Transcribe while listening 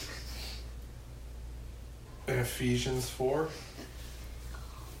in Ephesians 4.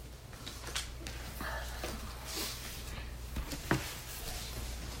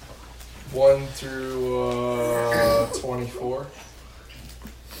 One through 24.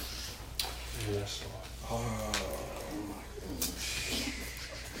 Yes, Lord.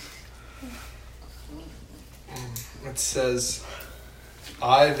 It says,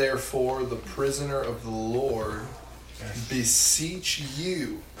 I therefore, the prisoner of the Lord, beseech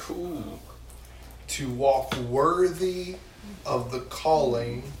you to walk worthy of the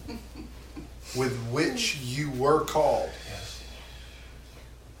calling with which you were called. Yes.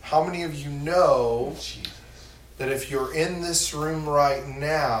 How many of you know Jesus. that if you're in this room right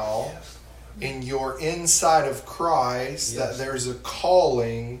now Yes. and you're inside of Christ, that there's a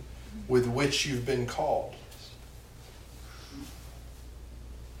calling with which you've been called?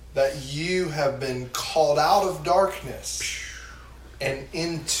 That you have been called out of darkness and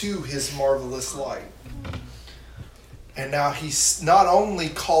into His marvelous light. And now He's not only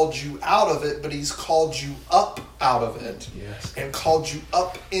called you out of it, but He's called you up out of it. Yes. And called you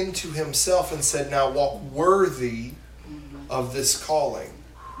up into Himself and said, now walk worthy of this calling.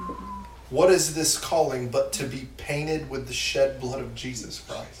 What is this calling but to be painted with the shed blood of Jesus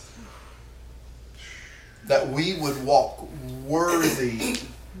Christ? That we would walk worthy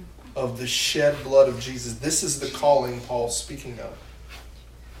of the shed blood of Jesus. This is the calling Paul's speaking of.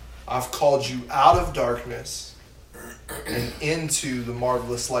 I've called you out of darkness and into the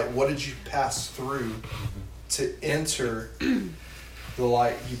marvelous light. What did you pass through to enter the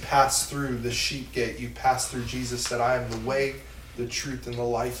light? You passed through the sheep gate. You passed through Jesus said, I am the way, the truth, and the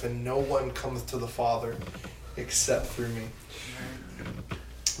life, and no one cometh to the Father except through me.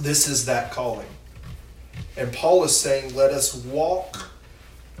 This is that calling. And Paul is saying, let us walk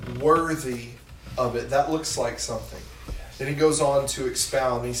worthy of it. That looks like something. Then he goes on to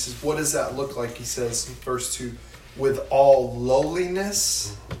expound. He says, what does that look like? He says in verse 2, with all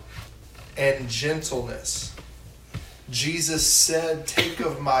lowliness and gentleness. Jesus said, take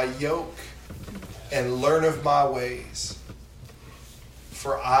of my yoke and learn of my ways.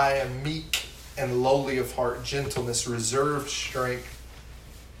 For I am meek and lowly of heart, gentleness, reserved strength,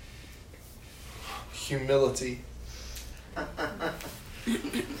 humility,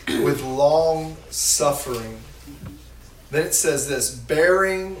 with long suffering. Then it says this,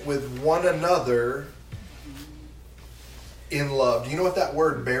 bearing with one another in love. Do you know what that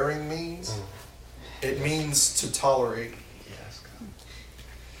word bearing means? It means to tolerate. Yes, God.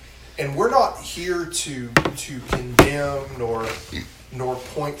 And we're not here to condemn nor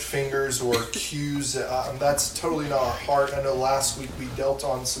point fingers or accuse. That's totally not our heart. I know last week we dealt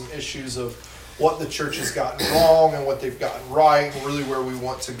on some issues of what the church has gotten wrong and what they've gotten right, and really where we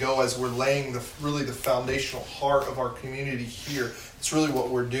want to go as we're laying the foundational heart of our community here. It's really what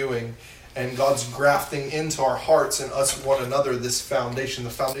we're doing. And God's grafting into our hearts and us one another this foundation.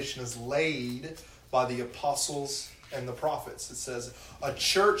 The foundation is laid by the apostles and the prophets. It says a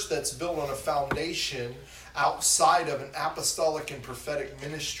church that's built on a foundation outside of an apostolic and prophetic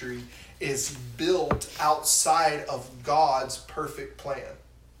ministry is built outside of God's perfect plan.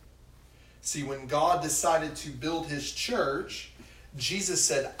 See, when God decided to build His church, Jesus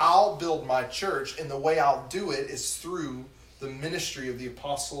said, I'll build my church, and the way I'll do it is through the ministry of the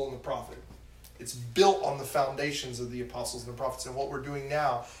apostle and the prophet. It's built on the foundations of the apostles and the prophets. And what we're doing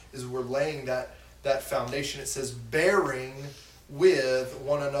now is we're laying that foundation. It says bearing with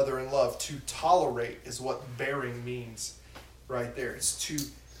one another in love. To tolerate is what bearing means right there. It's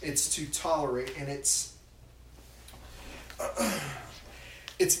to tolerate. And it's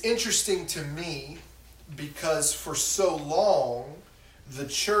interesting to me because for so long the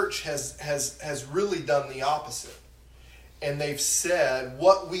church has really done the opposite. And they've said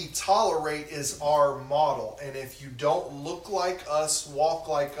what we tolerate is our model. And if you don't look like us, walk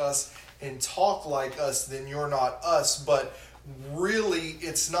like us, and talk like us, then you're not us. But really,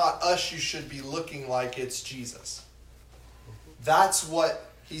 it's not us you should be looking like, it's Jesus. That's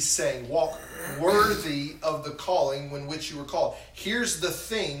what he's saying. Walk worthy of the calling in which you were called. Here's the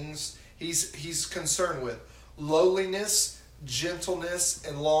things he's concerned with. Lowliness, gentleness,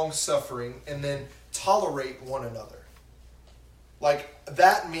 and long suffering. And then tolerate one another. Like,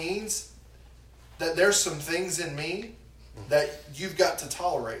 that means that there's some things in me that you've got to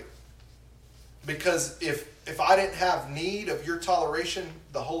tolerate. Because if I didn't have need of your toleration,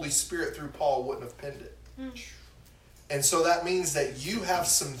 the Holy Spirit through Paul wouldn't have penned it. And so that means that you have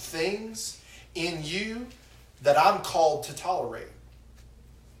some things in you that I'm called to tolerate.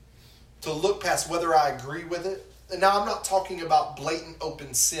 To look past whether I agree with it. And now I'm not talking about blatant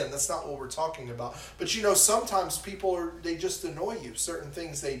open sin. That's not what we're talking about. But sometimes people they just annoy you. Certain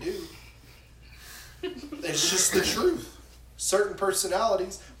things they do. It's just the truth. Certain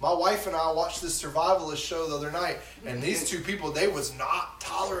personalities. My wife and I watched this survivalist show the other night, and these two people, they was not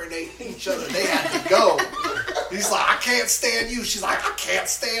tolerating each other. They had to go. He's like, I can't stand you. She's like, I can't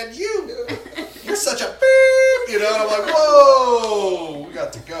stand you. You're such a beep, And I'm like, whoa, we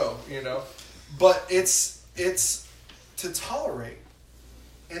got to go, But it's to tolerate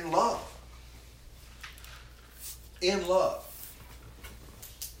in love. In love.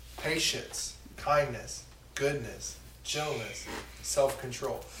 Patience, kindness, goodness, gentleness,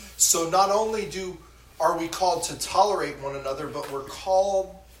 self-control. So not only are we called to tolerate one another, but we're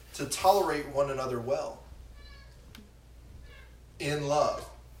called to tolerate one another well. In love.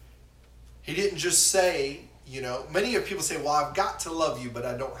 He didn't just say, many of people say, well, I've got to love you, but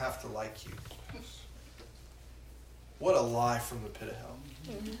I don't have to like you. What a lie from the pit of hell.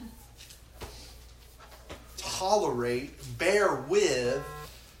 Mm-hmm. Tolerate, bear with,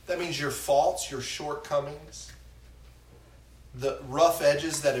 that means your faults, your shortcomings, the rough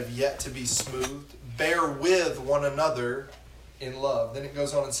edges that have yet to be smoothed. Bear with one another in love. Then it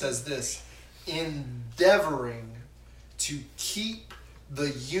goes on and says this, endeavoring to keep the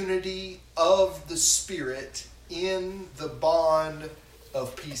unity of the Spirit in the bond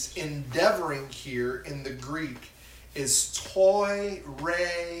of peace. Endeavoring here in the Greek is toi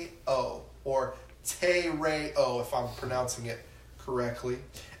reo, or te reo, if I'm pronouncing it correctly.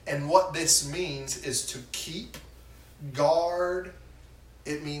 And what this means is to keep, guard.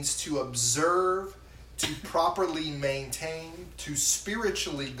 It means to observe, to properly maintain, to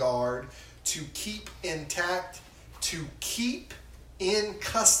spiritually guard, to keep intact, to keep in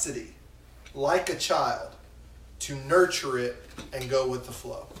custody like a child, to nurture it and go with the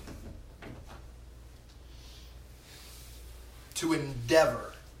flow. To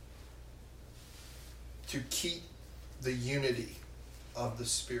endeavor to keep the unity of the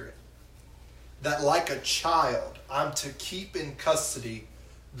Spirit. That like a child, I'm to keep in custody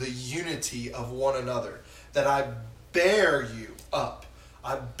the unity of one another. That I bear you up.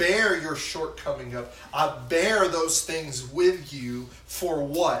 I bear your shortcoming up. I bear those things with you for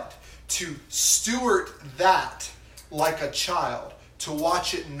what? To steward that like a child. To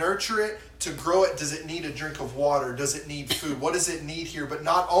watch it, nurture it, to grow it. Does it need a drink of water? Does it need food? What does it need here? But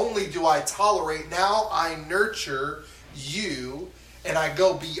not only do I tolerate, now I nurture you, and I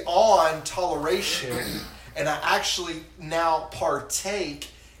go beyond toleration, and I actually now partake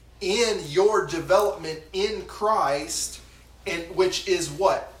in your development in Christ, which is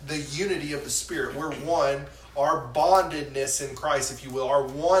what? The unity of the Spirit. We're one. Our bondedness in Christ, if you will, our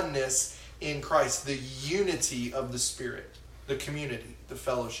oneness in Christ, the unity of the Spirit, the community, the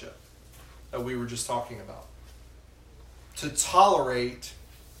fellowship that we were just talking about. To tolerate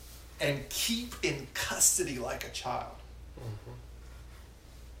and keep in custody like a child. Mm-hmm.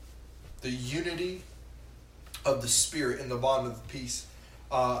 The unity of the Spirit in the bond of peace.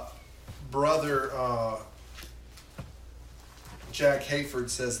 Brother Jack Hayford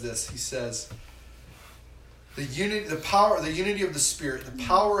says this. He says, the unity of the Spirit, the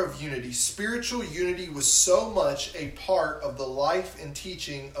power of unity. Spiritual unity was so much a part of the life and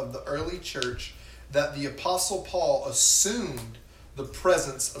teaching of the early church that the Apostle Paul assumed the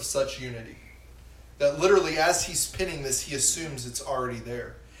presence of such unity. That literally, as he's penning this, he assumes it's already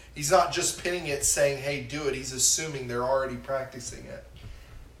there. He's not just penning it saying, hey, do it. He's assuming they're already practicing it.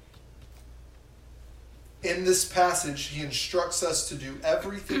 In this passage, he instructs us to do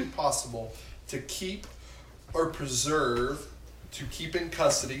everything possible to keep or preserve, to keep in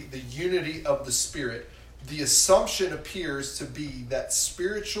custody, the unity of the Spirit. The assumption appears to be that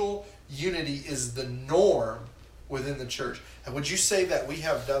spiritual unity is the norm within the church. And would you say that we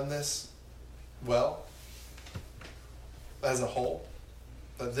have done this well as a whole?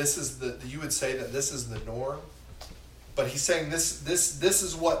 That this is you would say that this is the norm? But he's saying this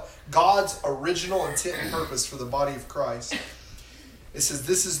is what God's original intent and purpose for the body of Christ. It says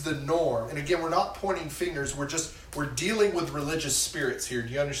this is the norm. And again, we're not pointing fingers. We're dealing with religious spirits here.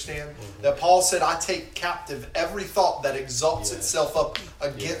 Do you understand? Mm-hmm. That Paul said, I take captive every thought that exalts itself up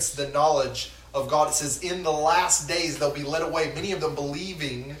against the knowledge of God. It says, in the last days they'll be led away, many of them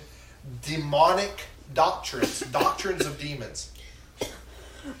believing demonic doctrines of demons.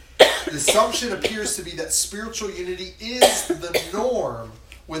 The assumption appears to be that spiritual unity is the norm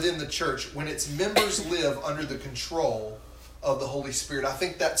within the church when its members live under the control of the Holy Spirit. I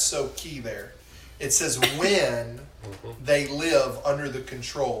think that's so key there. It says when they live under the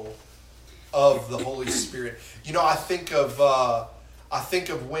control of the Holy Spirit. You know, I think of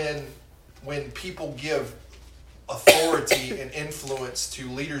when people give authority and influence to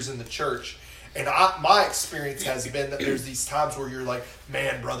leaders in the church, And my experience has been that there's these times where you're like,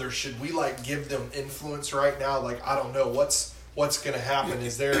 man, brother, should we like give them influence right now? Like, I don't know what's going to happen.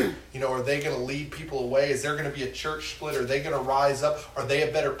 Is there, are they going to lead people away? Is there going to be a church split? Are they going to rise up? Are they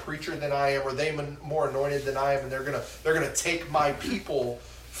a better preacher than I am? Are they more anointed than I am? And they're going to take my people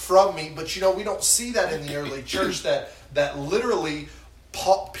from me. But we don't see that in the early church, that literally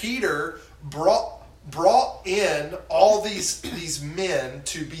Peter brought in all these men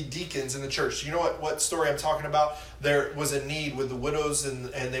to be deacons in the church. You know what story I'm talking about? There was a need with the widows, and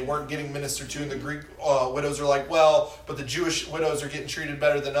they weren't getting ministered to, and the Greek widows are like, well, but the Jewish widows are getting treated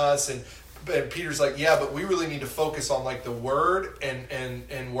better than us, and Peter's like, yeah, but we really need to focus on like the word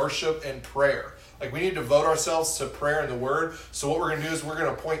and worship and prayer. Like, we need to devote ourselves to prayer and the word. So what we're going to do is we're going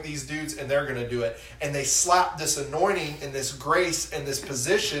to appoint these dudes, and they're going to do it. And they slap this anointing and this grace and this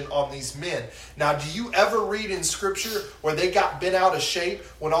position on these men. Now, do you ever read in Scripture where they got bent out of shape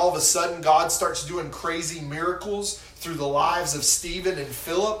when all of a sudden God starts doing crazy miracles through the lives of Stephen and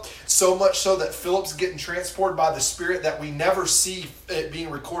Philip? So much so that Philip's getting transported by the Spirit, that we never see it being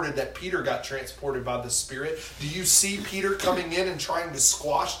recorded that Peter got transported by the Spirit. Do you see Peter coming in and trying to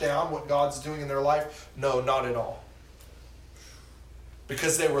squash down what God's doing in their life? No, not at all.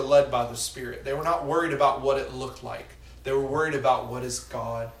 Because they were led by the Spirit. They were not worried about what it looked like. They were worried about what is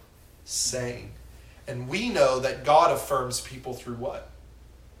God saying. And we know that God affirms people through what?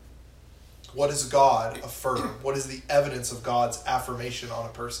 What does God affirm? What is the evidence of God's affirmation on a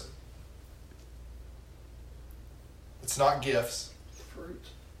person? It's not gifts. Fruit.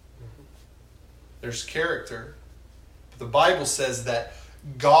 There's character. The Bible says that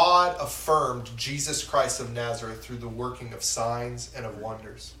God affirmed Jesus Christ of Nazareth through the working of signs and of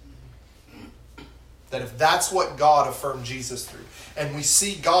wonders. That if that's what God affirmed Jesus through, and we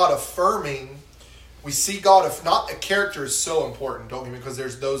see God affirming, not a character is so important, don't get me, because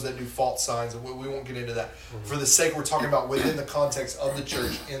there's those that do false signs, and we won't get into that. Mm-hmm. For the sake, we're talking about within the context of the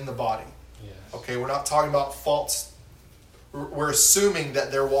church in the body. Yes. Okay, we're not talking about false. We're assuming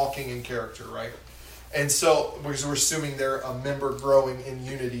that they're walking in character, right? And so we're assuming they're a member growing in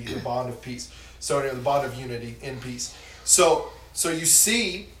unity, the bond of peace. So anyway, the bond of unity in peace. So you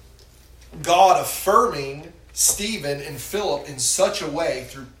see God affirming Stephen and Philip in such a way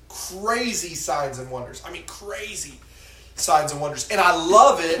through crazy signs and wonders. I mean, crazy signs and wonders. And I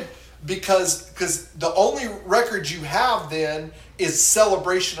love it because the only record you have then is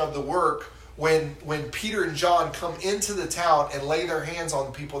celebration of the work when Peter and John come into the town and lay their hands on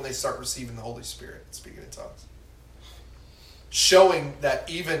the people and they start receiving the Holy Spirit and speaking in tongues. Showing that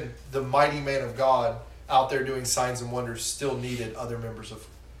even the mighty man of God out there doing signs and wonders still needed other members of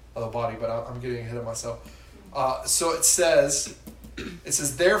the body. But I'm getting ahead of myself. So it says,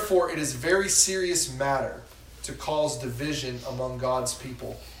 therefore it is very serious matter to cause division among God's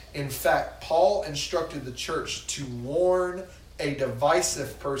people. In fact, Paul instructed the church to warn a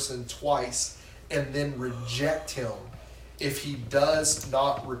divisive person twice and then reject him if he does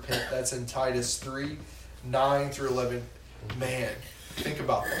not repent. That's in Titus 3, 9 through 11. Man, think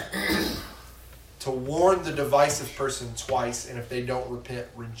about that. To warn the divisive person twice, and if they don't repent,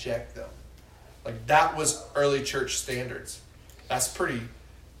 reject them. Like, that was early church standards. That's pretty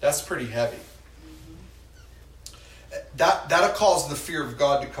heavy. That'll cause the fear of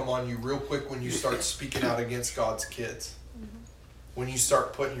God to come on you real quick when you start speaking out against God's kids. When you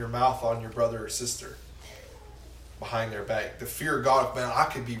start putting your mouth on your brother or sister behind their back. The fear of God, man, I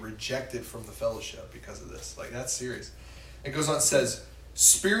could be rejected from the fellowship because of this. Like, that's serious. It goes on and says,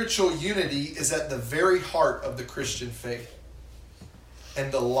 spiritual unity is at the very heart of the Christian faith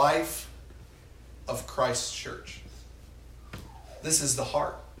and the life of Christ's church. This is the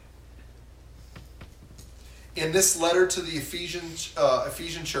heart. In this letter to the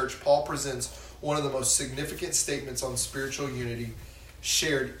Ephesian church, Paul presents one of the most significant statements on spiritual unity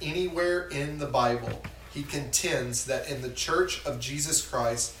shared anywhere in the Bible. He contends that in the church of Jesus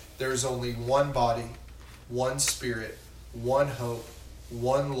Christ, there is only one body, one Spirit, one hope,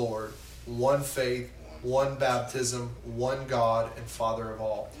 one Lord, one faith, one baptism, one God and Father of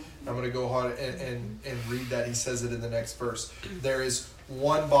all. I'm going to go ahead and read that. He says it in the next verse. There is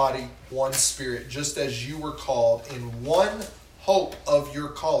one body, one Spirit, just as you were called in one hope of your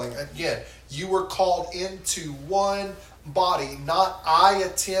calling. Again, you were called into one body. Not I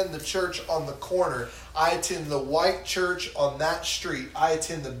attend the church on the corner. I attend the white church on that street. I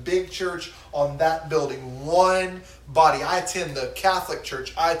attend the big church on that building. One body. I attend the Catholic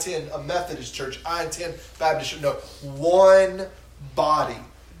church. I attend a Methodist church. I attend Baptist church. No, one body.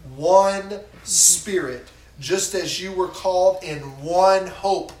 One Spirit. Just as you were called in one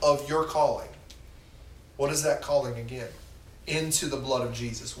hope of your calling. What is that calling again? Into the blood of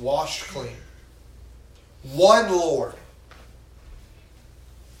Jesus. Washed clean. one Lord.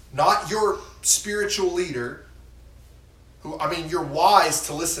 Not your spiritual leader, who, I mean, you're wise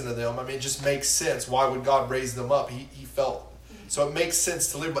to listen to them. I mean, it just makes sense. Why would God raise them up? He felt. So it makes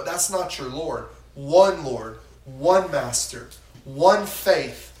sense to live, but that's not your Lord. One Lord, one Master, one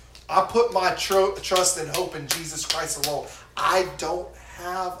faith. I put my trust and hope in Jesus Christ alone. I don't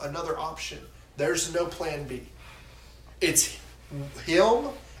have another option. There's no plan B. It's Him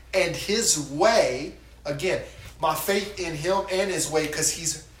and His way. Again, my faith in Him and His way, because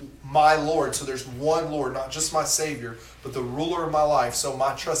He's my Lord. So there's one Lord, not just my Savior, but the ruler of my life. So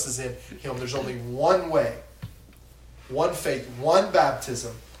my trust is in Him. There's only one way, one faith, one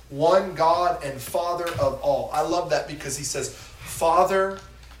baptism, one God and Father of all. I love that because He says, Father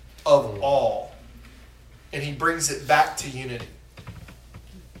of all. And He brings it back to unity.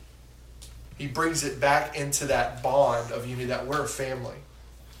 He brings it back into that bond of unity, that we're a family.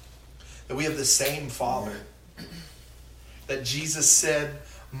 That we have the same Father. That Jesus said,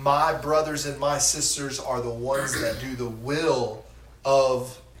 my brothers and my sisters are the ones that do the will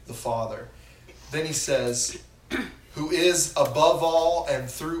of the Father. Then He says, who is above all and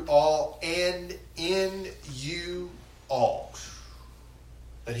through all and in you all.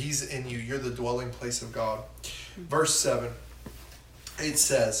 That He's in you. You're the dwelling place of God. Verse 7, it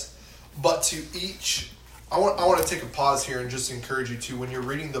says, but to each, I want to take a pause here and just encourage you to, when you're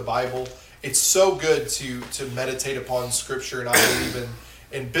reading the Bible, it's so good to meditate upon Scripture, and I believe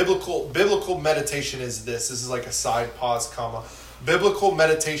in biblical meditation is this. This is like a side pause, comma. Biblical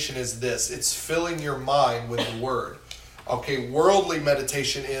meditation is this. It's filling your mind with the Word. Okay, worldly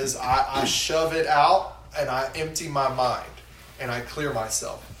meditation is I shove it out and I empty my mind and I clear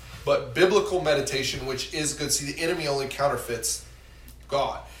myself. But biblical meditation, which is good, see, the enemy only counterfeits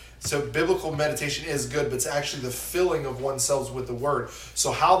God. So biblical meditation is good, but it's actually the filling of oneself with the Word.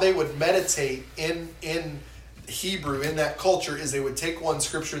 So how they would meditate in Hebrew, in that culture, is they would take one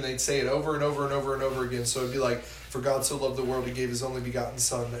scripture and they'd say it over and over and over and over again. So it'd be like, for God so loved the world, He gave His only begotten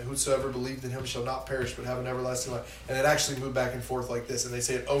Son, that whosoever believed in Him shall not perish but have an everlasting life. And it actually moved back and forth like this, and they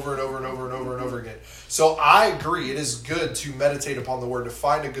say it over and over and over and over and over again. So I agree, it is good to meditate upon the Word, to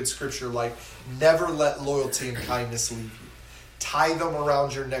find a good scripture like, never let loyalty and kindness leave you. Tie them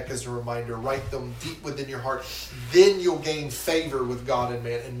around your neck as a reminder. Write them deep within your heart. Then you'll gain favor with God and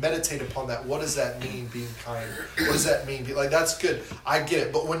man. And meditate upon that. What does that mean, being kind? What does that mean? Like, that's good. I get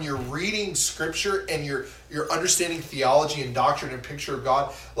it. But when you're reading Scripture and you're understanding theology and doctrine and picture of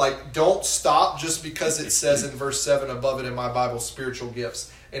God, like, don't stop just because it says in verse 7 above it in my Bible, spiritual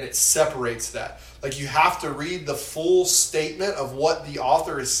gifts. And it separates that. Like, you have to read the full statement of what the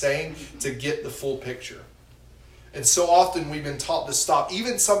author is saying to get the full picture. And so often we've been taught to stop.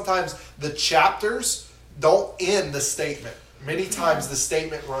 Even sometimes the chapters don't end the statement. Many times the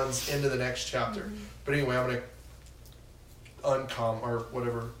statement runs into the next chapter. But anyway, I'm going to uncom or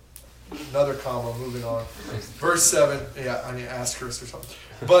whatever. Another comma, moving on. Verse 7. Yeah, I need to ask Chris or something.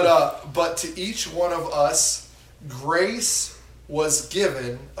 But to each one of us, grace was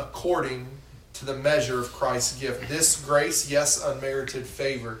given according to the measure of Christ's gift. This grace, yes, unmerited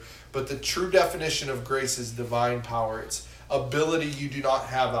favor. But the true definition of grace is divine power. It's ability you do not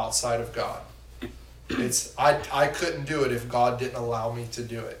have outside of God. It's I couldn't do it if God didn't allow me to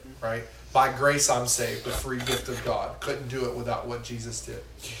do it, right? By grace I'm saved, the free gift of God. Couldn't do it without what Jesus did.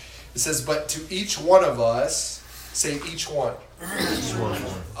 It says, but to each one of us, say each one,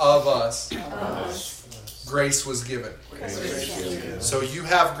 of us, grace was given. So you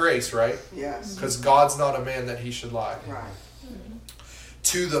have grace, right? Yes. Because God's not a man that He should lie. Right.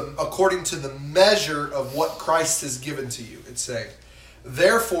 According to the measure of what Christ has given to you. It's saying,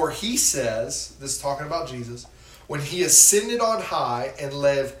 therefore He says, this is talking about Jesus, when He ascended on high and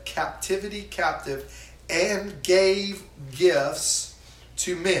led captivity captive and gave gifts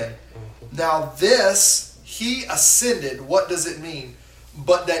to men. Now this, He ascended, what does it mean?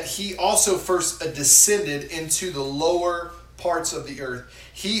 But that He also first descended into the lower parts of the earth.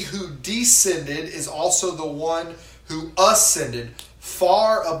 He who descended is also the one who ascended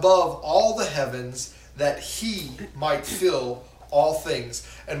far above all the heavens, that He might fill all things.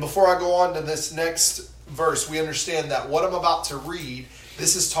 And before I go on to this next verse, we understand that what I'm about to read,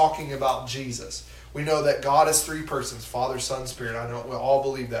 this is talking about Jesus. We know that God is three persons, Father, Son, Spirit. I know we all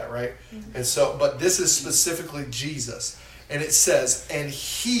believe that, right? Mm-hmm. And so, but this is specifically Jesus. And it says, and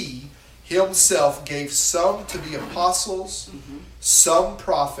He Himself gave some to be apostles, some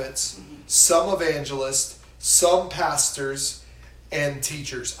prophets, some evangelists, some pastors, and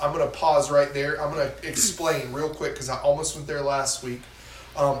teachers. I'm going to pause right there. I'm going to explain real quick because I almost went there last week.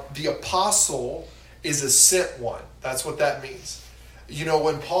 The apostle is a sent one. That's what that means.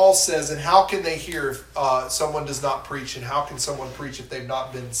 When Paul says, and how can they hear if someone does not preach, and how can someone preach if they've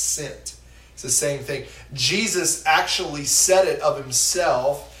not been sent? It's the same thing. Jesus actually said it of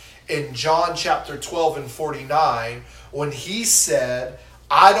himself in John chapter 12 and 49 when he said,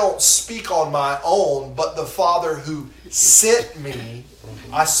 I don't speak on my own, but the Father who sent me,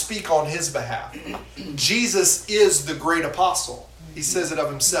 I speak on his behalf. Jesus is the great apostle. He says it of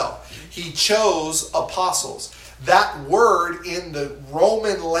himself. He chose apostles. That word in the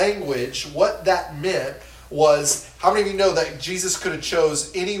Roman language, what that meant was, how many of you know that Jesus could have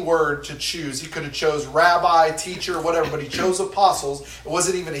chose any word to choose? He could have chose rabbi, teacher, whatever, but he chose apostles. It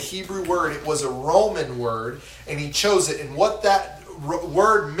wasn't even a Hebrew word. It was a Roman word, and he chose it. And what that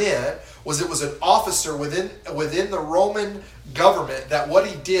word meant was it was an officer within the Roman government, that what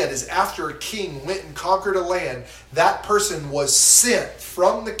he did is after a king went and conquered a land, that person was sent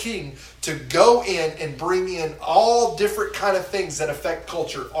from the king to go in and bring in all different kind of things that affect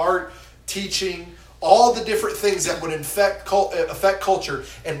culture, art, teaching, all the different things that would affect culture,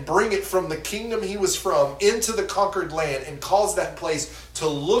 and bring it from the kingdom he was from into the conquered land and cause that place to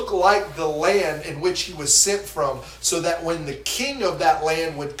look like the land in which he was sent from, so that when the king of that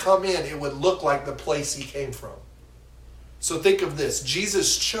land would come in, it would look like the place he came from. So think of this.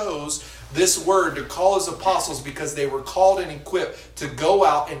 Jesus chose this word to call his apostles because they were called and equipped to go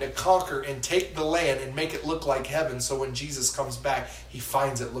out and to conquer and take the land and make it look like heaven. So when Jesus comes back, he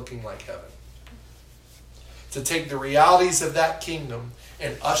finds it looking like heaven. To take the realities of that kingdom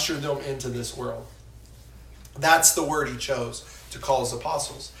and usher them into this world. That's the word he chose to call his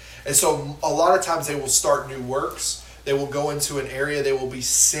apostles. And so a lot of times they will start new works. They will go into an area. They will be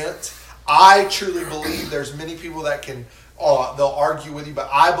sent. I truly believe there's many people that can, they'll argue with you, but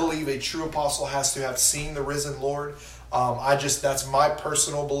I believe a true apostle has to have seen the risen Lord. That's my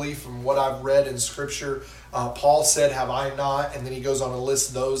personal belief from what I've read in Scripture. Paul said, have I not? And then he goes on to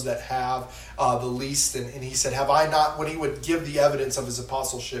list those that have the least. And he said, have I not? When he would give the evidence of his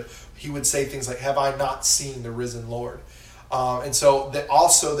apostleship, he would say things like, have I not seen the risen Lord? And so that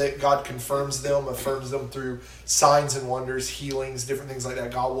also that God confirms them, affirms them through signs and wonders, healings, different things like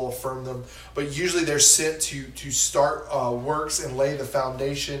that. God will affirm them. But usually they're sent to start works and lay the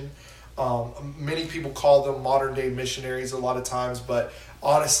foundation. Many people call them modern day missionaries a lot of times, but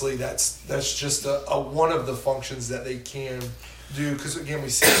honestly, that's just a one of the functions that they can do. Because again, we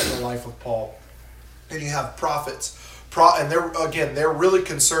see it in the life of Paul. And you have prophets, and they're really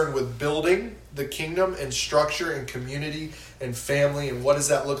concerned with building the kingdom and structure and community and family and what does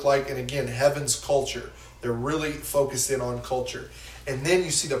that look like. And again, heaven's culture. They're really focused in on culture. And then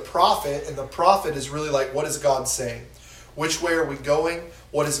you see the prophet, and the prophet is really like, what is God saying? Which way are we going?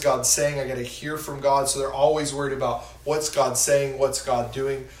 What is God saying? I got to hear from God. So they're always worried about what's God saying, what's God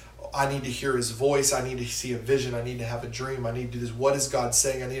doing. I need to hear his voice. I need to see a vision. I need to have a dream. I need to do this. What is God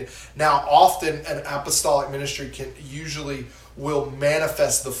saying? Now, often an apostolic ministry will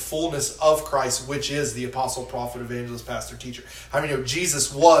manifest the fullness of Christ, which is the apostle, prophet, evangelist, pastor, teacher. How many know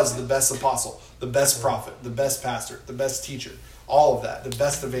Jesus was the best apostle, the best prophet, the best pastor, the best teacher, all of that, the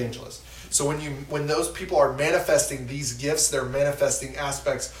best evangelist. So when those people are manifesting these gifts, they're manifesting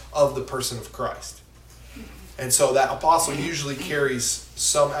aspects of the person of Christ. And so that apostle usually carries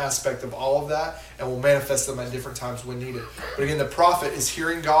some aspect of all of that and will manifest them at different times when needed. But again, the prophet is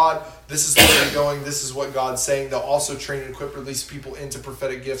hearing God. This is where you're going. This is what God's saying. They'll also train and equip, release people into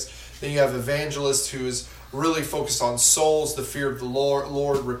prophetic gifts. Then you have evangelist, who is really focused on souls, the fear of the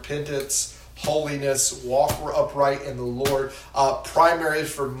Lord, repentance, holiness, walk upright in the Lord. Primarily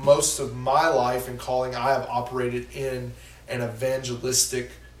for most of my life and calling, I have operated in an evangelistic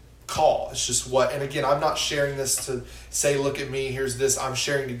call. It's just what, and again, I'm not sharing this to say, look at me, here's this. I'm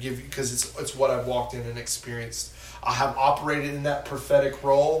sharing to give you, because it's what I've walked in and experienced. I have operated in that prophetic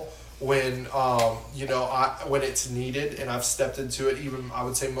role when when it's needed, and I've stepped into it. Even I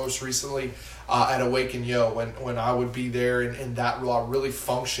would say most recently at Awaken Yo, when I would be there in that role, I really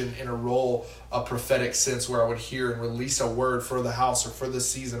function in a role, a prophetic sense, where I would hear and release a word for the house or for the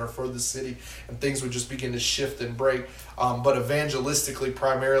season or for the city, and things would just begin to shift and break. But evangelistically,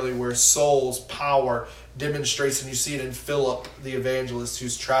 primarily where souls, power, demonstrates, and you see it in Philip, the evangelist,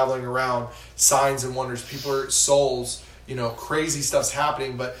 who's traveling around, signs and wonders. People are souls, crazy stuff's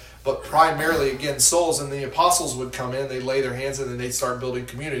happening, but primarily, again, souls. And the apostles would come in, they'd lay their hands, and then they'd start building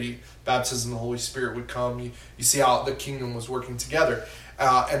community. Baptism of the Holy Spirit would come. You see how the kingdom was working together.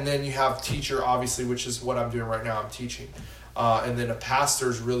 And then you have teacher, obviously, which is what I'm doing right now. I'm teaching. And then a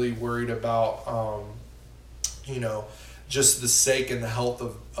pastor's really worried about, just the sake and the health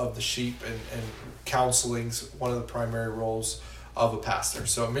of the sheep, and counseling's one of the primary roles of a pastor.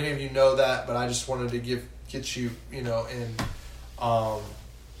 So many of you know that, but I just wanted to get you, in I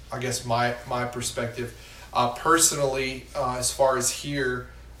guess my perspective. Personally, as far as here,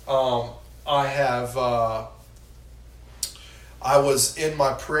 I have I was in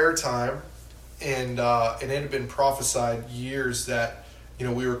my prayer time, and it had been prophesied years that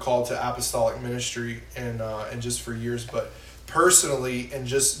we were called to apostolic ministry, and just for years. But personally, and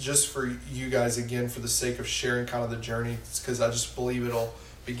just for you guys, again, for the sake of sharing kind of the journey, because I just believe it'll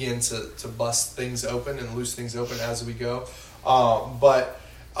begin to bust things open and loose things open as we go. But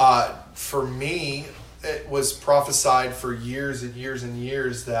for me, it was prophesied for years and years and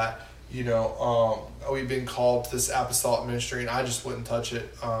years that we've been called to this apostolic ministry, and I just wouldn't touch it.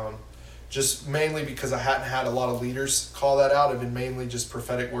 Just mainly because I hadn't had a lot of leaders call that out. It'd been mainly just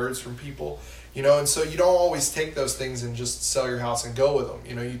prophetic words from people, and so you don't always take those things and just sell your house and go with them.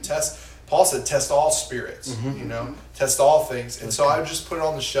 You test. Paul said, test all spirits, test all things. And so I would just put it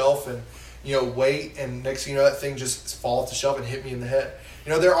on the shelf and, wait. And next thing you know, that thing just fall off the shelf and hit me in the head.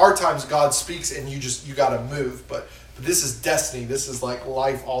 There are times God speaks and you got to move. But this is destiny. This is like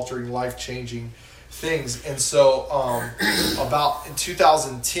life-altering, life-changing things. And so about in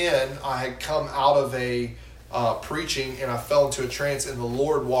 2010, I had come out of a preaching, and I fell into a trance, and the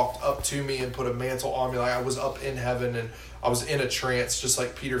Lord walked up to me and put a mantle on me. Like I was up in heaven, and I was in a trance, just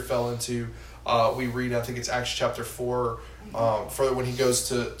like Peter fell into. We read, I think it's Acts chapter 4, further when he goes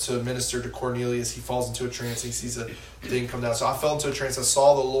to minister to Cornelius, he falls into a trance. He sees a thing come down. So I fell into a trance. I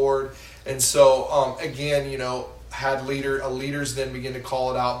saw the Lord, and so again, had leaders then begin to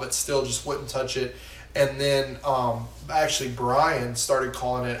call it out, but still just wouldn't touch it. And then actually Brian started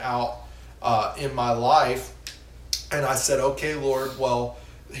calling it out in my life, and I said, okay, Lord, well,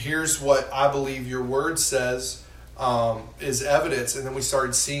 here's what I believe your word says is evidence. And then we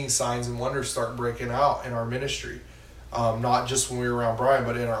started seeing signs and wonders start breaking out in our ministry, not just when we were around Brian,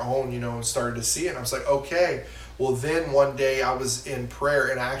 but in our own, and started to see it. And I was like, okay. Well, then one day I was in prayer,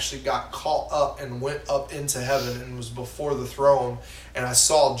 and I actually got caught up and went up into heaven and was before the throne, and I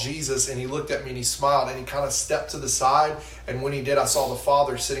saw Jesus, and he looked at me and he smiled, and he kind of stepped to the side, and when he did, I saw the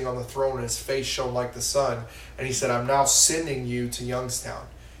Father sitting on the throne, and his face shone like the sun, and he said, I'm now sending you to Youngstown.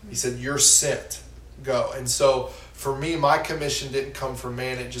 He said, you're sent. Go. And so for me, my commission didn't come from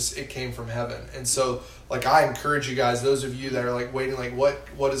man, it came from heaven. And so I encourage you guys, those of you that are waiting,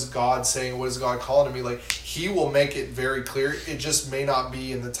 what is God saying? What is God calling to me? He will make it very clear. It just may not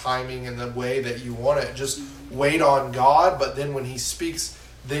be in the timing and the way that you want it. Just wait on God, but then when he speaks,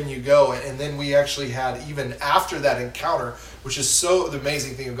 then you go. And then we actually had, even after that encounter, which is the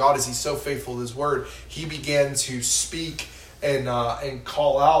amazing thing of God is he's so faithful to his word, he began to speak and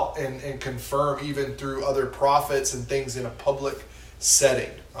call out and confirm even through other prophets and things in a public setting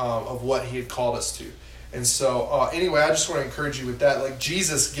of what he had called us to. And so anyway, I just want to encourage you with that.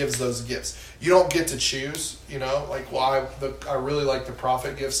 Jesus gives those gifts. You don't get to choose, I really like the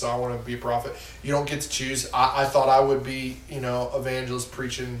prophet gift, so I want to be a prophet. You don't get to choose. I thought I would be, evangelist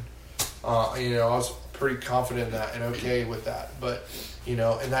preaching. I was pretty confident in that and okay with that. But,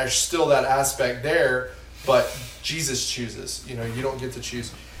 and there's still that aspect there, but Jesus chooses. You don't get to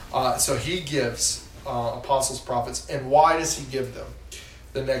choose. So he gives apostles, prophets. And why does he give them?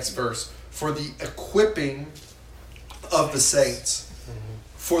 The next verse. For the equipping of the saints,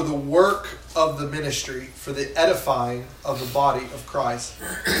 for the work of the ministry, for the edifying of the body of Christ.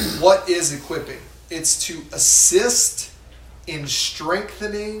 What is equipping? It's to assist in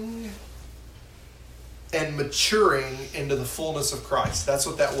strengthening and maturing into the fullness of Christ. That's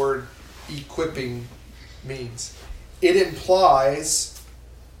what that word equipping means. It implies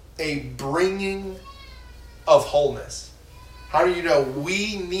a bringing of wholeness. How do you know?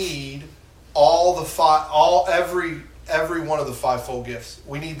 We need every one of the fivefold gifts.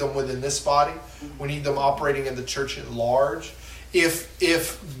 We need them within this body. We need them operating in the church at large. If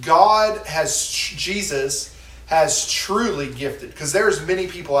Jesus has truly gifted, because there's many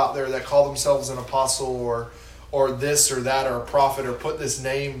people out there that call themselves an apostle or this or that or a prophet or put this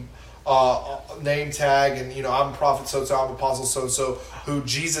name tag and I'm a prophet so I'm apostle so who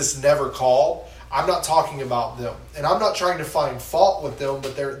Jesus never called. I'm not talking about them, and I'm not trying to find fault with them,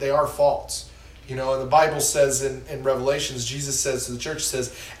 but they are faults. And the Bible says in Revelations, Jesus says to the church,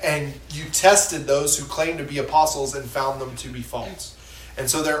 says, and you tested those who claim to be apostles and found them to be false. And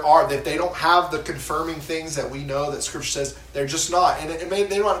so if they don't have the confirming things that we know that Scripture says, they're just not. And they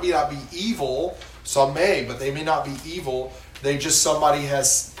may not be evil, some may, but they may not be evil. They just, somebody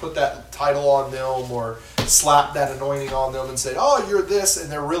has put that title on them or slapped that anointing on them and said, oh, you're this,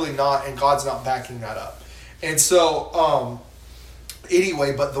 and they're really not, and God's not backing that up. And so,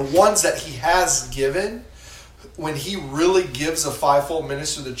 anyway, but the ones that he has given, when he really gives a fivefold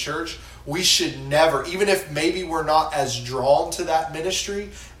ministry to the church, we should never, even if maybe we're not as drawn to that ministry,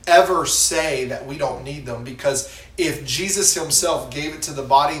 ever say that we don't need them. Because if Jesus himself gave it to the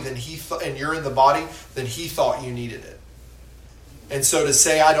body, then and you're in the body, then he thought you needed it. And so to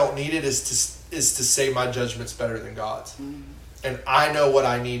say I don't need it is to say my judgment's better than God's. And I know what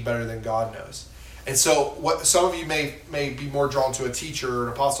I need better than God knows. And so what some of you may be more drawn to a teacher or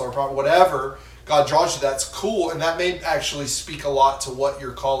an apostle or a prophet, whatever God draws you, that's cool. And that may actually speak a lot to what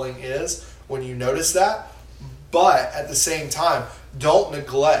your calling is when you notice that. But at the same time, don't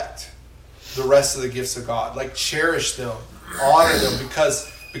neglect the rest of the gifts of God. Like, cherish them, honor them,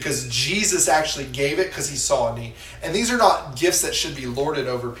 because Jesus actually gave it because he saw a need. And these are not gifts that should be lorded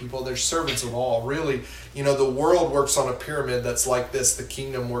over people. They're servants of all. Really, the world works on a pyramid that's like this. The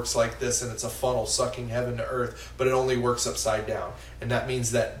kingdom works like this, and it's a funnel sucking heaven to earth, but it only works upside down. And that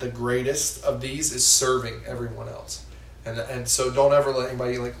means that the greatest of these is serving everyone else. And so don't ever let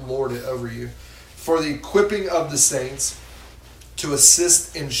anybody lord it over you. For the equipping of the saints, to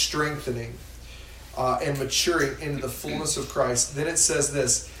assist in strengthening and maturing into the fullness of Christ. Then it says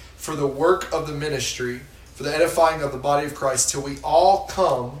this, for the work of the ministry, for the edifying of the body of Christ, till we all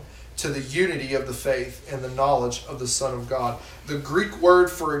come to the unity of the faith and the knowledge of the Son of God. The Greek word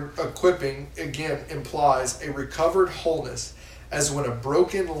for equipping, again, implies a recovered wholeness, as when a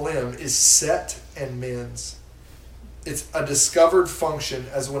broken limb is set and mends. It's a discovered function,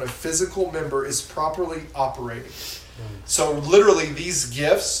 as when a physical member is properly operating. So literally these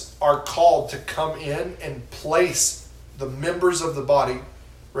gifts are called to come in and place the members of the body.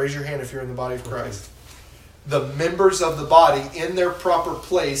 Raise your hand if you're in the body of Christ. The members of the body in their proper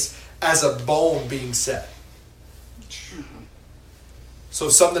place as a bone being set. So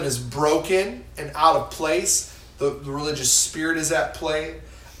if something is broken and out of place, the religious spirit is at play,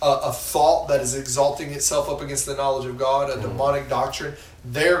 a thought that is exalting itself up against the knowledge of God, a demonic doctrine,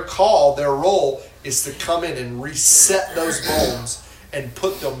 their call, their role is to come in and reset those bones and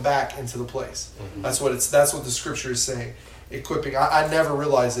put them back into the place. That's what the scripture is saying. Equipping. I never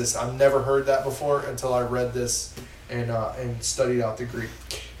realized this. I've never heard that before until I read this and studied out the Greek.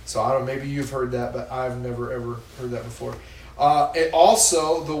 So I don't know, maybe you've heard that, but I've never ever heard that before. It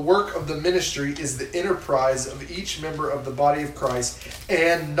also, the work of the ministry is the enterprise of each member of the body of Christ,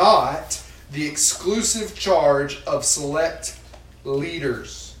 and not the exclusive charge of select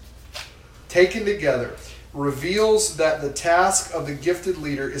leaders. Taken together, reveals that the task of the gifted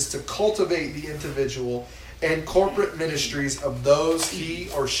leader is to cultivate the individual and corporate ministries of those he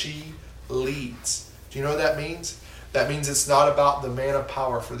or she leads. Do you know what that means? That means it's not about the man of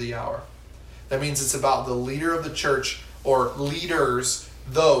power for the hour. That means it's about the leader of the church, or leaders,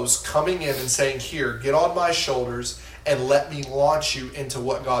 those coming in and saying, here, get on my shoulders and let me launch you into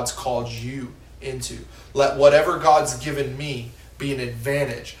what God's called you into. Let whatever God's given me be an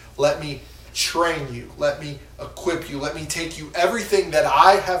advantage. Let me train you. Let me equip you. Let me take you everything that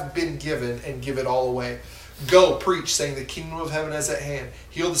I have been given and give it all away. Go preach, saying the kingdom of heaven is at hand.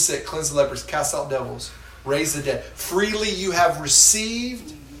 Heal the sick, cleanse the lepers, cast out devils, raise the dead. Freely you have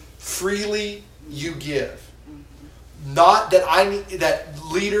received, freely you give. Not that that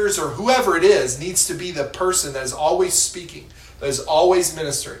leaders or whoever it is needs to be the person that is always speaking, that is always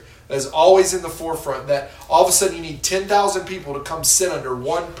ministering, that is always in the forefront, that all of a sudden you need 10,000 people to come sit under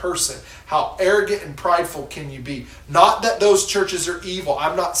one person. How arrogant and prideful can you be? Not that those churches are evil.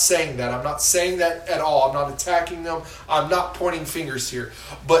 I'm not saying that. I'm not saying that at all. I'm not attacking them. I'm not pointing fingers here.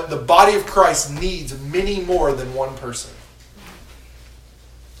 But the body of Christ needs many more than one person.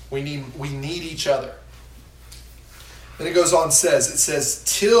 We need each other. Then it goes on and says,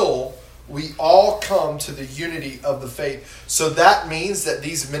 till we all come to the unity of the faith. So that means that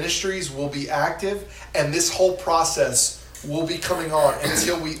these ministries will be active, and this whole process will be coming on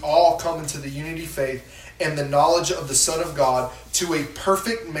until we all come into the unity faith and the knowledge of the Son of God, to a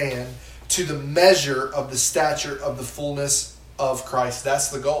perfect man, to the measure of the stature of the fullness of Christ. That's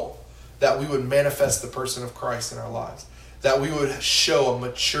the goal, that we would manifest the person of Christ in our lives, that we would show a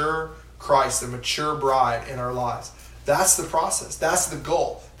mature Christ, a mature bride in our lives. That's the process. That's the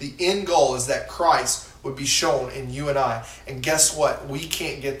goal. The end goal is that Christ would be shown in you and I. And guess what? We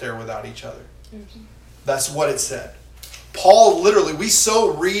can't get there without each other. That's what it said. Paul literally, we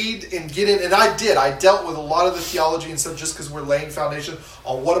so read and get in, and I dealt with a lot of the theology and stuff just because we're laying foundation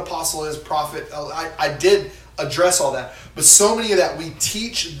on what apostle is, prophet. I did address all that. But so many of that, we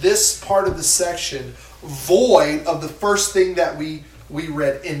teach this part of the section void of the first thing that we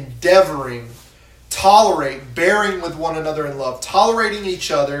read, endeavoring, tolerate, bearing with one another in love, tolerating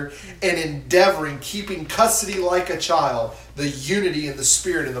each other, and endeavoring, keeping custody like a child, the unity in the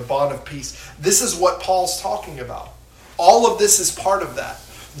Spirit and the bond of peace. This is what Paul's talking about. All of this is part of that.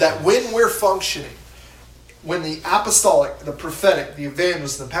 that when we're functioning, when the apostolic, the prophetic, the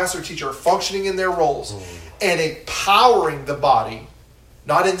evangelist, the pastor teacher are functioning in their roles and empowering the body,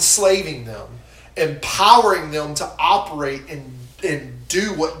 not enslaving them, empowering them to operate and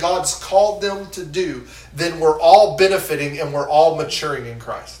do what God's called them to do, then we're all benefiting and we're all maturing in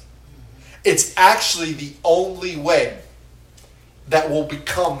Christ. It's actually the only way that will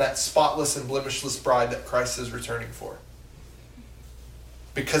become that spotless and blemishless bride that Christ is returning for.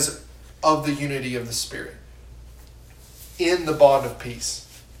 Because of the unity of the Spirit. In the bond of peace.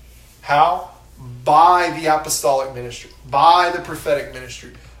 How? By the apostolic ministry. By the prophetic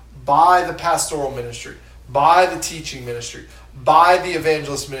ministry. By the pastoral ministry. By the teaching ministry. By the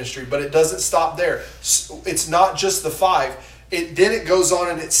evangelist ministry. But it doesn't stop there. It's not just the 5. Then it goes on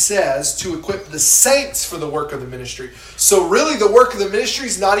and it says to equip the saints for the work of the ministry. So really the work of the ministry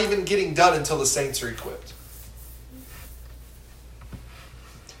is not even getting done until the saints are equipped.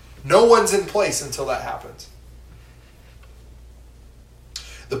 No one's in place until that happens.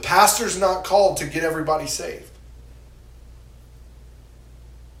 The pastor's not called to get everybody saved.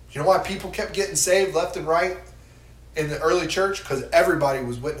 You know why people kept getting saved left and right in the early church? Because everybody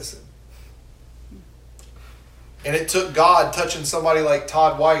was witnessing. And it took God touching somebody like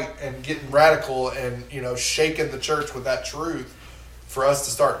Todd White and getting radical and, shaking the church with that truth for us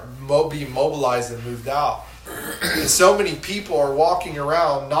to start being mobilized and moved out. And so many people are walking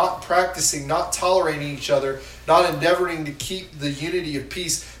around not practicing, not tolerating each other, not endeavoring to keep the unity of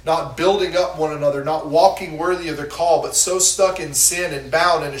peace, not building up one another, not walking worthy of their call, but so stuck in sin and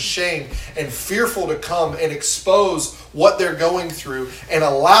bound and ashamed and fearful to come and expose what they're going through and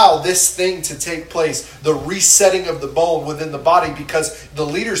allow this thing to take place, the resetting of the bone within the body, because the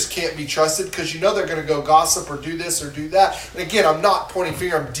leaders can't be trusted because they're going to go gossip or do this or do that. And again, I'm not pointing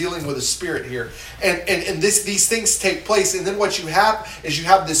finger, I'm dealing with a spirit here. And these things take place, and then what you have is you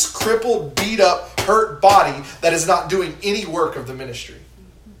have this crippled, beat up, hurt body that is not doing any work of the ministry.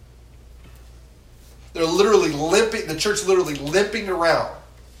 They're literally limping, the church literally limping around,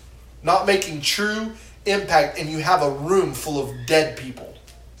 not making true impact, and you have a room full of dead people.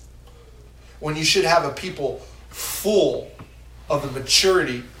 When you should have a people full of the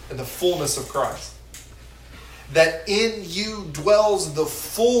maturity and the fullness of Christ. That in you dwells the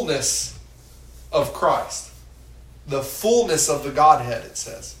fullness of Christ. The fullness of the Godhead, it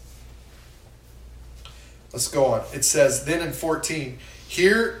says. Let's go on. It says, then in 14,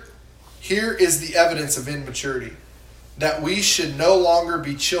 Here is the evidence of immaturity, that we should no longer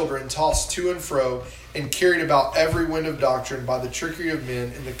be children tossed to and fro and carried about every wind of doctrine by the trickery of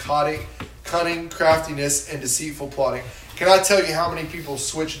men in the cunning, craftiness, and deceitful plotting. Can I tell you how many people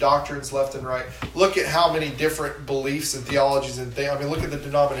switch doctrines left and right? Look at how many different beliefs and theologies and things. Look at the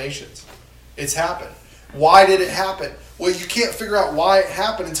denominations. It's happened. Why did it happen? Well, you can't figure out why it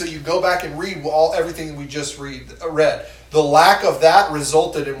happened until you go back and read everything we just read. The lack of that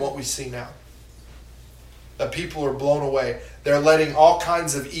resulted in what we see now. That people are blown away. They're letting all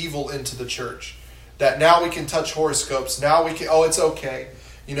kinds of evil into the church. That now we can touch horoscopes. Now we can, it's okay.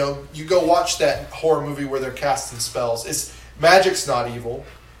 You go watch that horror movie where they're casting spells. Magic's not evil.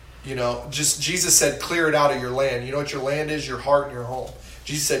 Just Jesus said, clear it out of your land. You know what your land is? Your heart and your home.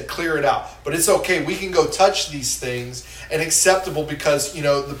 Jesus said, clear it out. But it's okay. We can go touch these things and acceptable because,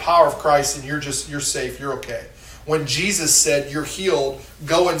 the power of Christ and you're safe. You're okay. When Jesus said, you're healed,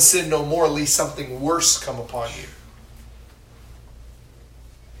 go and sin no more, lest something worse come upon you.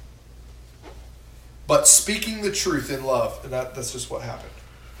 But speaking the truth in love, and that's just what happened.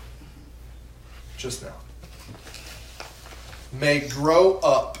 Just now. May grow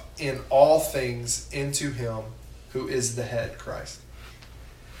up in all things into Him who is the head, Christ.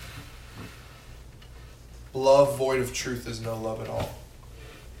 Love void of truth is no love at all.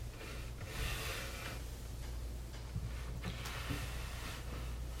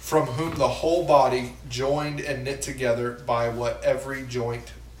 From whom the whole body, joined and knit together by what every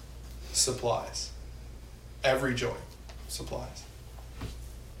joint supplies. Every joint supplies.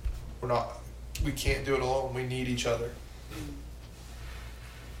 We can't do it alone. We need each other.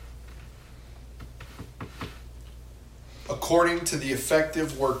 According to the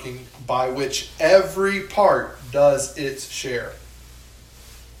effective working by which every part does its share.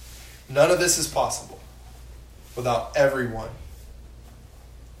 None of this is possible without everyone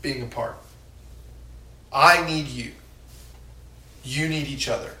being a part. I need you. You need each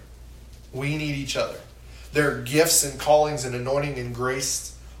other. We need each other. There are gifts and callings and anointing and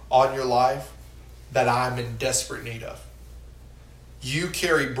grace on your life that I'm in desperate need of. You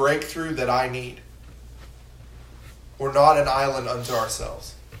carry breakthrough that I need. We're not an island unto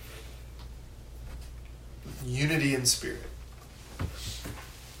ourselves. Unity in spirit.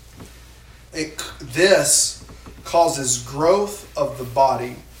 This causes growth of the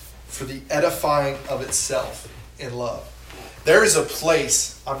body for the edifying of itself in love. There is a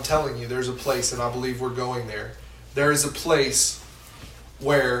place, I'm telling you, there's a place, and I believe we're going there. There is a place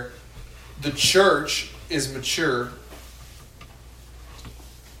where the church is mature.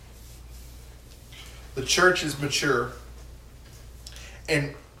 The church is mature,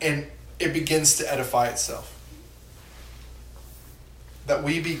 and it begins to edify itself. That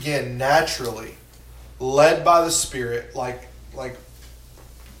we begin naturally, led by the Spirit, like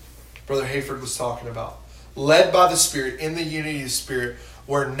Brother Hayford was talking about, led by the Spirit, in the unity of the Spirit,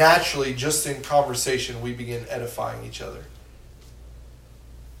 where naturally, just in conversation, we begin edifying each other.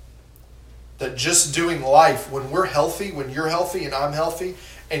 That just doing life, when we're healthy, when you're healthy and I'm healthy,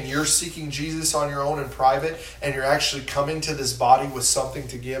 and you're seeking Jesus on your own in private, and you're actually coming to this body with something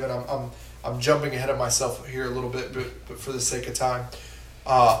to give, and I'm jumping ahead of myself here a little bit, but for the sake of time.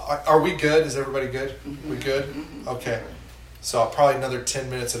 Are we good? Is everybody good? We good? Okay. So probably another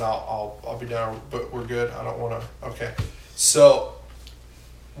 10 minutes and I'll be down, but we're good. I don't want to. Okay. So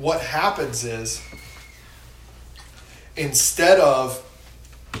what happens is, instead of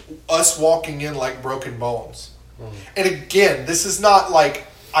us walking in like broken bones, and again, this is not like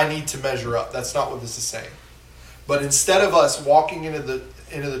I need to measure up. That's not what this is saying. But instead of us walking into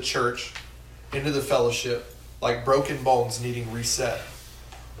the church, into the fellowship, like broken bones needing reset,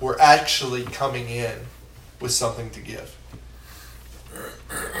 we're actually coming in with something to give.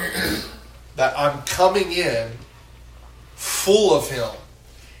 That I'm coming in full of Him,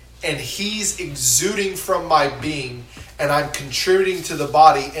 and He's exuding from my being, and I'm contributing to the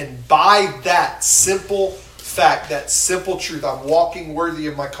body, and by that simple fact, that simple truth, I'm walking worthy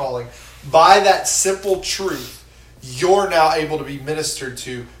of my calling. By that simple truth, you're now able to be ministered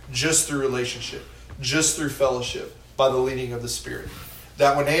to just through relationship, just through fellowship, by the leading of the Spirit.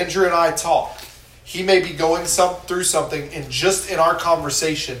 That when Andrew and I talk, he may be going through something, and just in our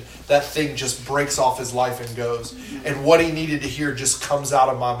conversation, that thing just breaks off his life and goes. And what he needed to hear just comes out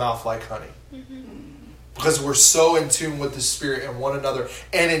of my mouth like honey. Because we're so in tune with the Spirit and one another,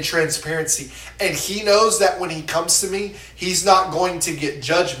 and in transparency. And he knows that when he comes to me, he's not going to get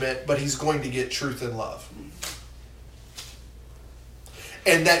judgment, but he's going to get truth and love.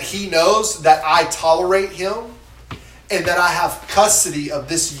 And that he knows that I tolerate him, and that I have custody of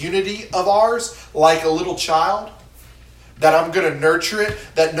this unity of ours like a little child. That I'm going to nurture it.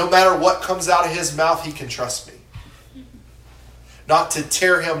 That no matter what comes out of his mouth, he can trust me. Not to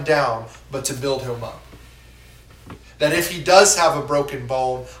tear him down, but to build him up. That if he does have a broken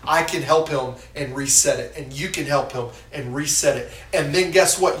bone, I can help him and reset it. And you can help him and reset it. And then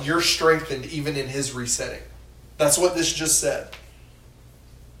guess what? You're strengthened even in his resetting. That's what this just said.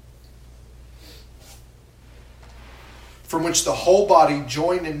 From which the whole body,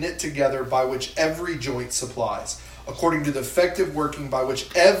 joined and knit together, by which every joint supplies, according to the effective working by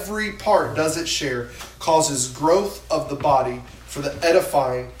which every part does its share, causes growth of the body for the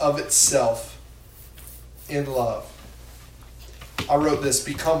edifying of itself in love. I wrote this: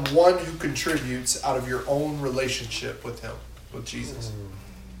 become one who contributes out of your own relationship with him, with Jesus.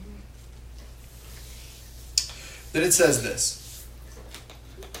 Then it says this.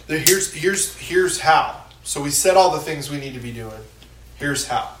 Here's how. So we said all the things we need to be doing. Here's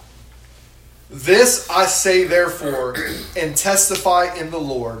how. This I say therefore, and testify in the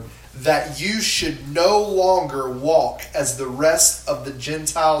Lord, that you should no longer walk as the rest of the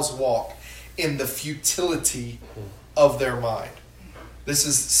Gentiles walk, in the futility of their mind. This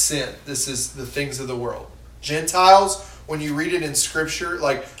is sin. This is the things of the world. Gentiles, when you read it in Scripture,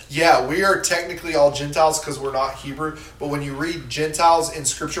 like, yeah, we are technically all Gentiles because we're not Hebrew, but when you read Gentiles in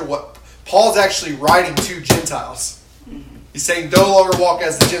Scripture, what Paul's actually writing to Gentiles. He's saying, no longer walk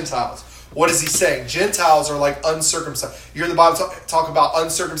as the Gentiles. What is he saying? Gentiles are like uncircumcised. You hear the Bible talk about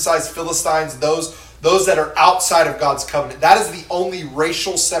uncircumcised Philistines, those that are outside of God's covenant. That is the only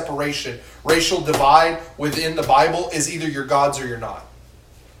racial separation, racial divide within the Bible, is either you're God's or you're not.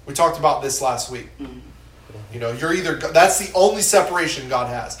 We talked about this last week. You know, you're either, that's the only separation God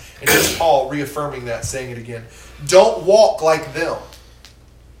has. And here's Paul reaffirming that, saying it again. Don't walk like them.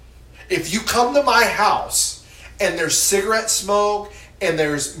 If you come to my house and there's cigarette smoke and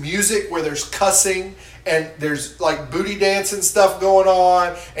there's music where there's cussing and there's like booty dancing stuff going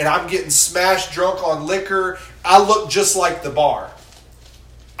on and I'm getting smashed drunk on liquor, I look just like the bar.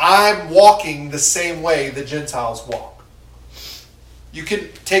 I'm walking the same way the Gentiles walk. You can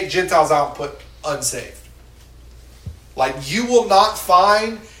take Gentiles out and put unsaved. Like, you will not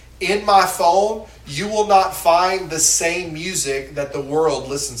find in my phone, you will not find the same music that the world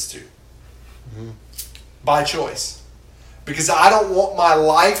listens to. By choice. Because I don't want my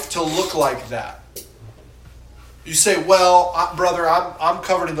life to look like that. You say, well, brother, I'm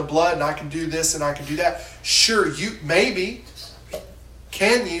covered in the blood and I can do this and I can do that. Sure, you maybe.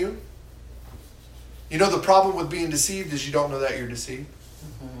 Can you? You know, the problem with being deceived is you don't know that you're deceived.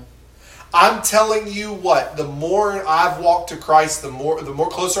 I'm telling you what, the more I've walked to Christ, the more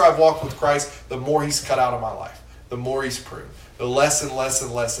closer I've walked with Christ, the more He's cut out of my life. The more He's pruned. The less and less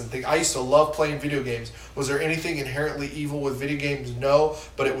and less. And I used to love playing video games. Was there anything inherently evil with video games? No,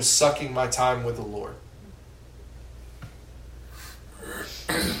 but it was sucking my time with the Lord.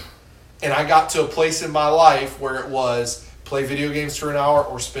 And I got to a place in my life where it was play video games for an hour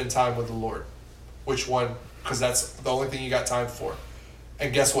or spend time with the Lord. Which one? Because that's the only thing you got time for.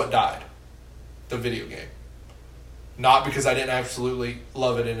 And guess what died? The video game. Not because I didn't absolutely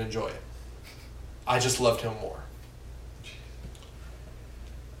love it and enjoy it. I just loved Him more.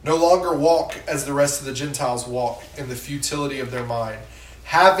 No longer walk as the rest of the Gentiles walk in the futility of their mind,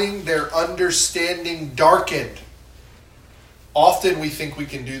 having their understanding darkened. Often we think we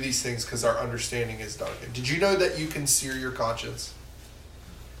can do these things because our understanding is darkened. Did you know that you can sear your conscience?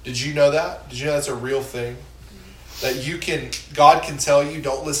 Did you know that? Did you know that's a real thing? That you can, God can tell you,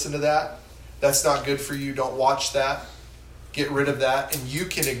 don't listen to that. That's not good for you. Don't watch that. Get rid of that. And you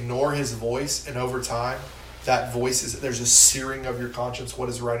can ignore His voice. And over time, that voice is, there's a searing of your conscience. What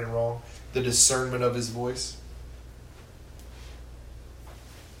is right and wrong? The discernment of His voice.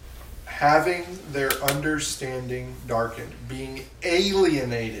 Having their understanding darkened. Being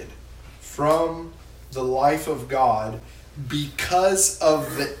alienated from the life of God because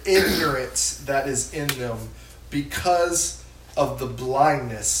of the ignorance that is in them. Because of the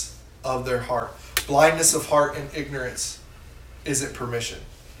blindness of their heart. Blindness of heart and ignorance isn't permission.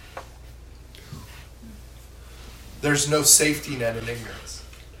 There's no safety net in ignorance.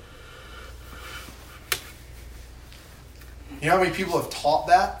 You know how many people have taught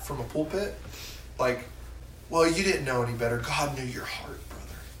that from a pulpit? Like, well, you didn't know any better. God knew your heart,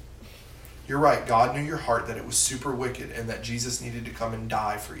 brother. You're right. God knew your heart, that it was super wicked and that Jesus needed to come and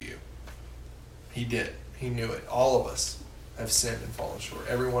die for you. He did. He knew it. All of us have sinned and fallen short.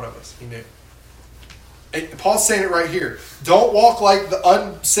 Every one of us. He knew. Paul's saying it right here. Don't walk like the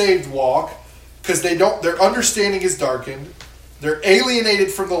unsaved walk, because their understanding is darkened. They're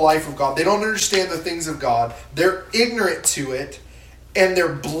alienated from the life of God. They don't understand the things of God. They're ignorant to it, and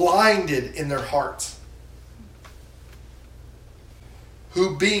they're blinded in their hearts.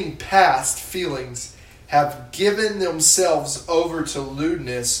 Who, being past feelings, have given themselves over to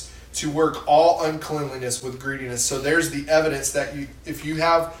lewdness, to work all uncleanliness with greediness. So there's the evidence that if you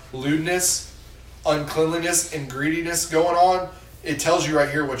have lewdness, uncleanliness, and greediness going on, it tells you right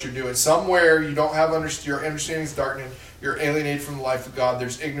here what you're doing. Somewhere you don't have your understanding is darkening, you're alienated from the life of God,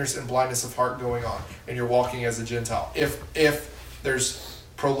 there's ignorance and blindness of heart going on, and you're walking as a Gentile. If there's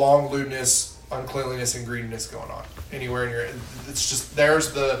prolonged lewdness, uncleanliness, and greediness going on anywhere in it's just,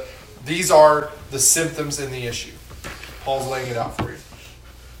 these are the symptoms and the issue. Paul's laying it out for you.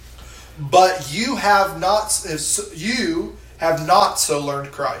 But you have not so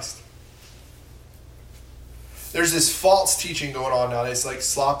learned Christ. There's this false teaching going on nowadays, like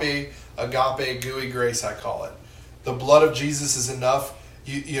sloppy, agape, gooey grace, I call it. The blood of Jesus is enough.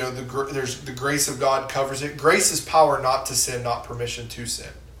 There's the grace of God covers it. Grace is power not to sin, not permission to sin.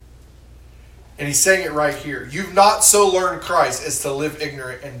 And he's saying it right here. You've not so learned Christ as to live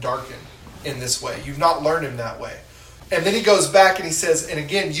ignorant and darkened in this way. You've not learned Him that way. And then he goes back and he says, and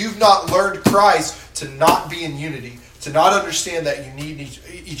again, you've not learned Christ to not be in unity, to not understand that you need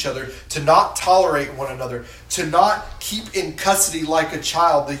each other, to not tolerate one another, to not keep in custody like a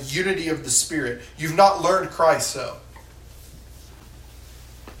child the unity of the Spirit. You've not learned Christ so.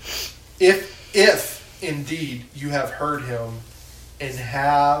 If indeed you have heard Him and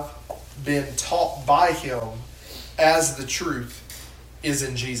have been taught by Him as the truth is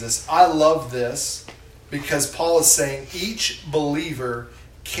in Jesus. I love this because Paul is saying each believer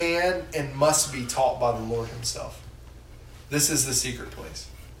can and must be taught by the Lord Himself. This is the secret place.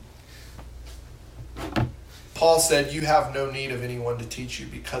 Paul said, you have no need of anyone to teach you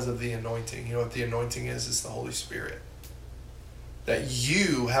because of the anointing. You know what the anointing is? It's the Holy Spirit. That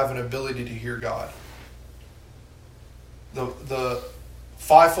you have an ability to hear God. The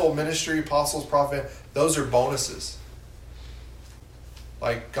fivefold ministry, apostles, prophet, those are bonuses.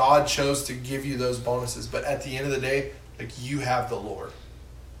 Like God chose to give you those bonuses. But at the end of the day, like you have the Lord.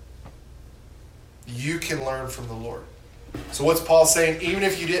 You can learn from the Lord. So what's Paul saying? Even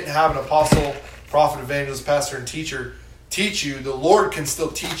if you didn't have an apostle, prophet, evangelist, pastor, and teacher teach you, the Lord can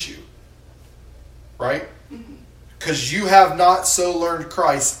still teach you. Right? Because you have not so learned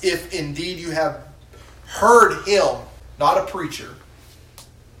Christ, if indeed you have heard Him, not a preacher.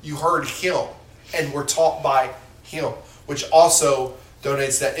 You heard him and were taught by him, which also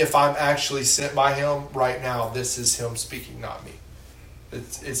donates that if I'm actually sent by him right now, this is him speaking, not me.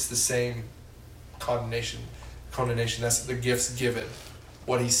 It's the same condemnation. That's the gifts given.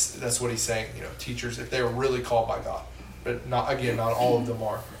 That's what he's saying. Teachers, if they were really called by God, but not all of them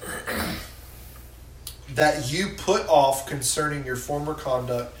are. That you put off concerning your former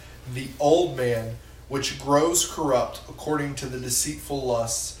conduct the old man, which grows corrupt according to the deceitful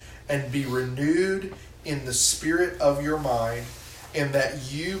lusts, and be renewed in the spirit of your mind, and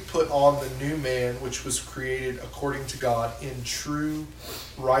that you put on the new man, which was created according to God in true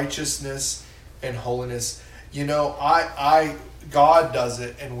righteousness and holiness. God does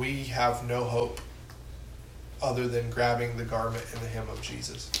it, and we have no hope other than grabbing the garment and the hem of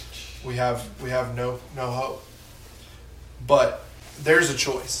Jesus. We have no hope. But there's a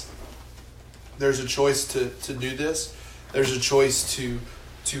choice. There's a choice to do this. There's a choice to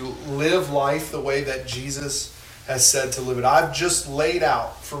live life the way that Jesus has said to live it. I've just laid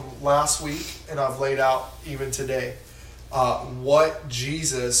out from last week, and I've laid out even today, what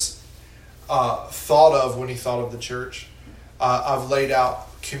Jesus thought of when he thought of the church. I've laid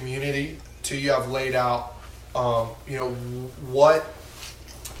out community to you. I've laid out, what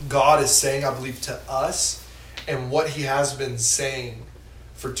God is saying, I believe, to us, and what he has been saying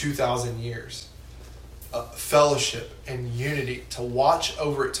for 2,000 years. Fellowship and unity, to watch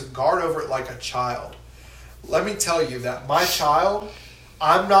over it, to guard over it like a child. Let me tell you that my child,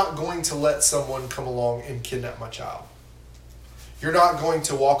 I'm not going to let someone come along and kidnap my child. You're not going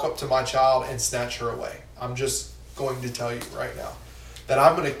to walk up to my child and snatch her away. I'm just going to tell you right now that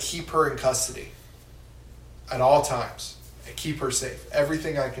I'm going to keep her in custody at all times and keep her safe.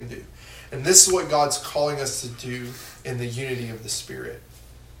 Everything I can do. And this is what God's calling us to do in the unity of the Spirit.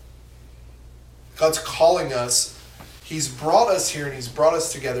 God's calling us. He's brought us here and he's brought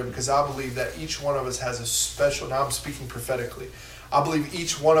us together because I believe that each one of us has a special, now I'm speaking prophetically, I believe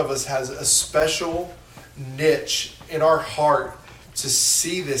each one of us has a special niche in our heart to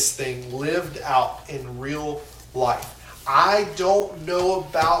see this thing lived out in real life. I don't know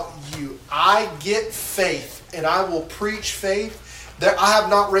about you. I get faith and I will preach faith. That I have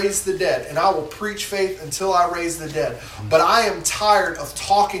not raised the dead, and I will preach faith until I raise the dead. But I am tired of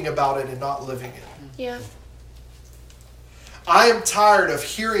talking about it and not living it. Yeah. I am tired of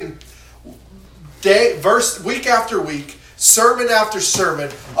hearing week after week, sermon after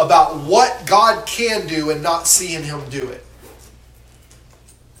sermon about what God can do and not seeing him do it.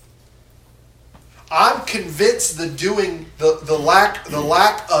 I'm convinced the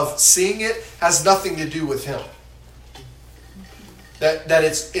lack of seeing it has nothing to do with him. That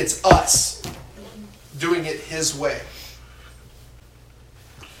it's us doing it his way.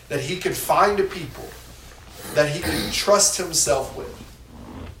 That he can find a people that he can trust himself with.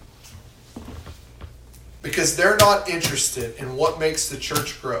 Because they're not interested in what makes the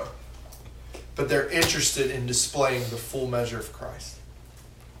church grow, but they're interested in displaying the full measure of Christ.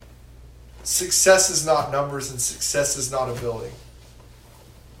 Success is not numbers, and success is not a building.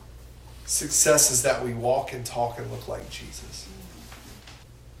 Success is that we walk and talk and look like Jesus.